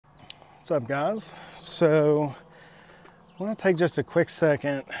What's up, guys? So I want to take just a quick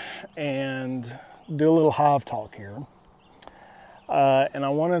second and do a little hive talk here. And I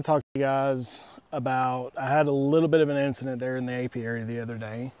want to talk to you guys about, I had a little bit of an incident there in the apiary the other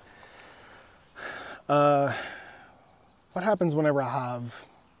day. What happens whenever a hive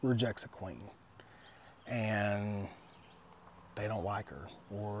rejects a queen and they don't like her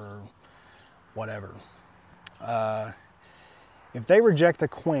or whatever? If they reject a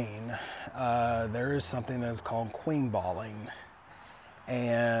queen, there is something that is called queen balling.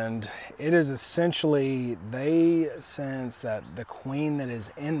 And it is essentially, they sense that the queen that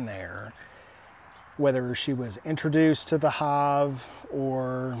is in there, whether she was introduced to the hive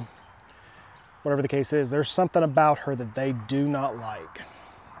or whatever the case is, there's something about her that they do not like.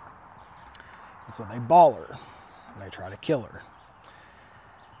 And so they ball her and they try to kill her.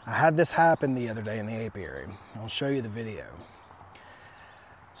 I had this happen the other day in the apiary. I'll show you the video.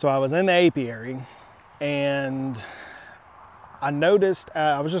 So I was in the apiary and I noticed,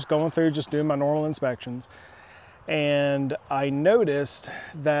 I was just going through, just doing my normal inspections, and I noticed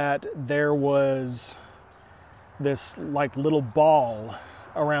that there was this like little ball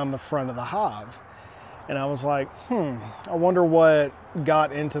around the front of the hive. And I was like, I wonder what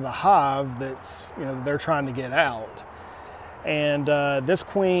got into the hive that's, they're trying to get out. And this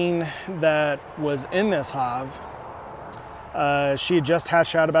queen that was in this hive, she had just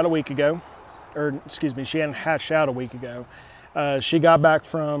hatched out about a week ago, or excuse me, she hadn't hatched out a week ago. She got back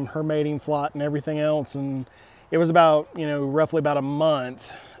from her mating flight and everything else, and it was about, roughly about a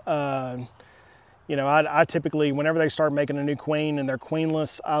month. I typically, whenever they start making a new queen and they're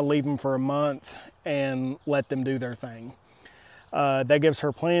queenless, I leave them for a month and let them do their thing. That gives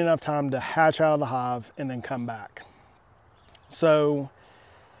her plenty enough time to hatch out of the hive and then come back. So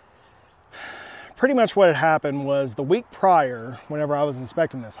pretty much what had happened was the week prior, whenever I was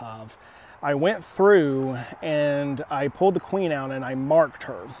inspecting this hive, I went through and I pulled the queen out and I marked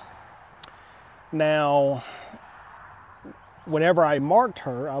her. Now, whenever I marked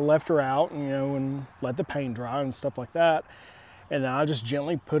her, I left her out, and let the paint dry and stuff like that. And then I just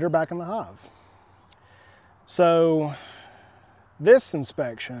gently put her back in the hive. So this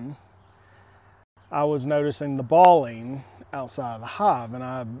inspection, I was noticing the balling outside of the hive,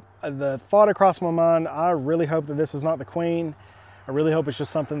 and the thought across my mind, I really hope that this is not the queen. I really hope it's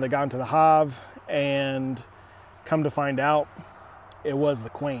just something that got into the hive, and come to find out, it was the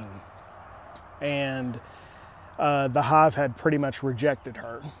queen. And the hive had pretty much rejected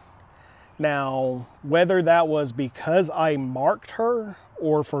her. Now, whether that was because I marked her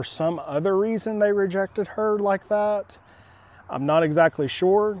or for some other reason they rejected her like that, I'm not exactly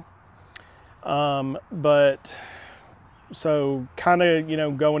sure. But so kind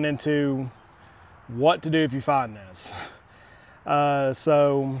of, going into what to do if you find this. And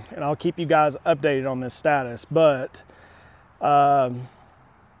I'll keep you guys updated on this status, but I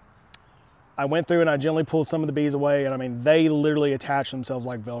went through and I gently pulled some of the bees away, and I mean, they literally attach themselves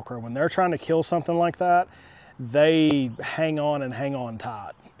like Velcro. When they're trying to kill something like that, they hang on and hang on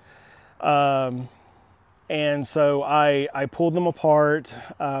tight. And so I pulled them apart,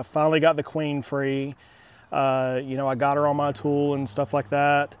 finally got the queen free. I got her on my tool and stuff like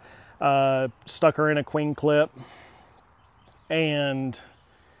that, stuck her in a queen clip, and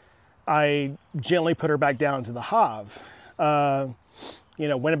I gently put her back down into the hive.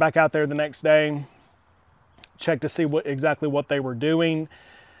 Went back out there the next day, checked to see exactly what they were doing.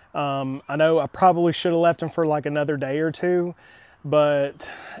 I know I probably should have left them for like another day or two, but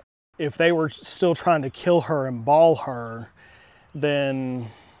if they were still trying to kill her and ball her, then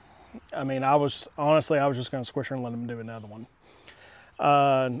I mean, I was just going to squish her and let them do another one.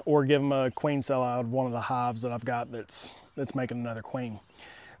 Or give them a queen cell out of one of the hives that I've got that's making another queen.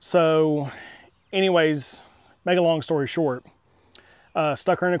 So anyways, make a long story short,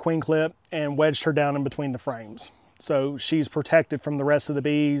 stuck her in a queen clip and wedged her down in between the frames. So she's protected from the rest of the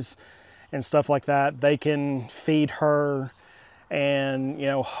bees and stuff like that. They can feed her, and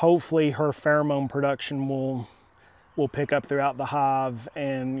hopefully her pheromone production will pick up throughout the hive,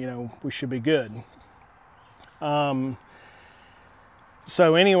 and we should be good.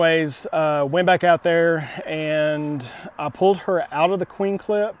 So anyways, went back out there and I pulled her out of the queen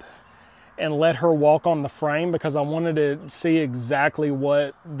clip and let her walk on the frame, because I wanted to see exactly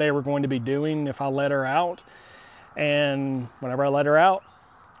what they were going to be doing if I let her out. And whenever I let her out,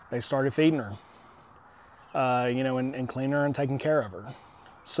 they started feeding her, and cleaning her and taking care of her.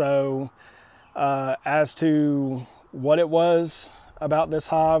 So as to what it was about this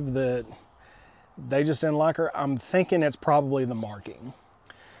hive that they just didn't like her, I'm thinking it's probably the marking.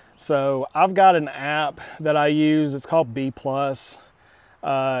 So I've got an app that I use, it's called Bee Plus.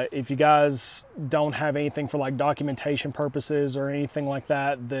 If you guys don't have anything for like documentation purposes or anything like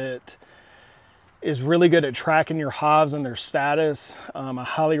that that is really good at tracking your hives and their status, I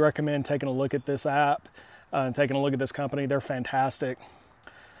highly recommend taking a look at this app and taking a look at this company. They're fantastic.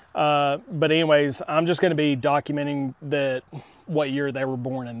 But anyways, I'm just going to be documenting that what year they were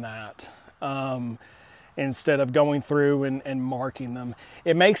born in that, instead of going through and marking them.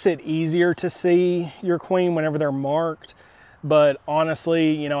 It makes it easier to see your queen whenever they're marked. But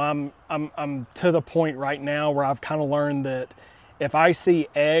honestly, you know, I'm to the point right now where I've kind of learned that if I see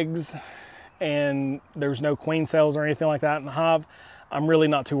eggs and there's no queen cells or anything like that in the hive, I'm really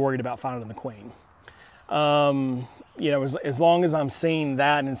not too worried about finding the queen. You know, as long as I'm seeing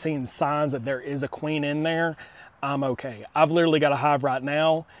that and seeing signs that there is a queen in there, I'm okay. I've literally got a hive right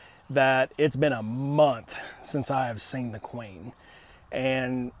now that it's been a month since I have seen the queen.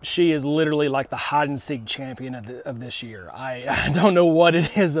 And she is literally like the hide and seek champion of this year. I don't know what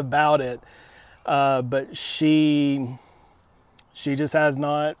it is about it, but she just has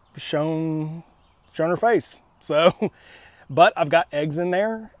not shown her face. So, but I've got eggs in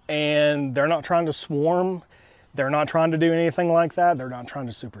there and they're not trying to swarm. They're not trying to do anything like that. They're not trying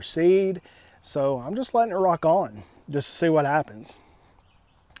to supersede. So I'm just letting it rock on just to see what happens.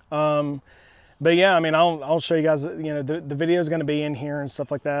 But yeah, I mean, I'll show you guys, you know, the video is going to be in here and stuff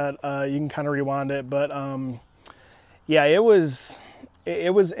like that. You can kind of rewind it, but yeah, it was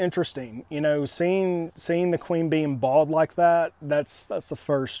interesting, you know, seeing the queen being bald like that. That's the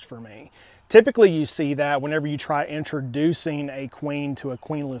first for me. Typically you see that whenever you try introducing a queen to a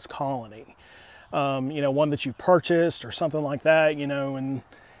queenless colony, you know, one that you purchased or something like that, you know, and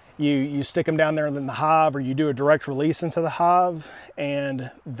you stick them down there in the hive, or you do a direct release into the hive and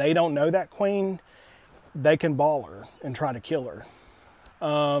they don't know that queen, they can ball her and try to kill her.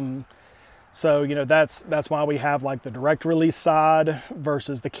 So, you know, that's why we have like the direct release side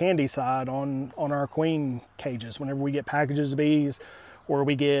versus the candy side on our queen cages. Whenever we get packages of bees, or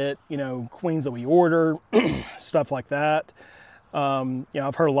we get, you know, queens that we order, stuff like that. You know,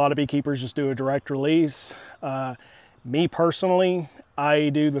 I've heard a lot of beekeepers just do a direct release. Me personally, I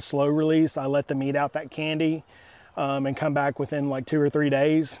do the slow release. I let them eat out that candy and come back within like 2 or 3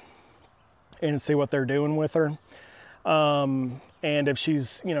 days and see what they're doing with her. And if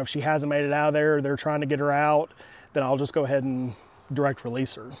she's, you know, if she hasn't made it out of there, they're trying to get her out, then I'll just go ahead and direct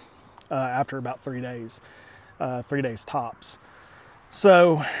release her after about 3 days, 3 days tops.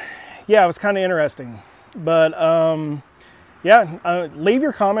 So yeah, it was kind of interesting. But yeah, leave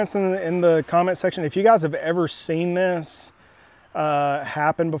your comments in the comment section if you guys have ever seen this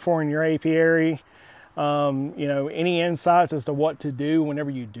happen before in your apiary. You know, any insights as to what to do whenever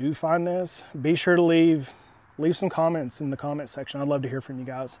you do find this, be sure to leave some comments in the comment section. I'd love to hear from you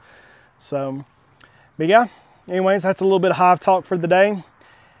guys. So, but yeah, anyways, that's a little bit of hive talk for the day,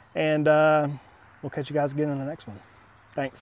 and we'll catch you guys again in the next one.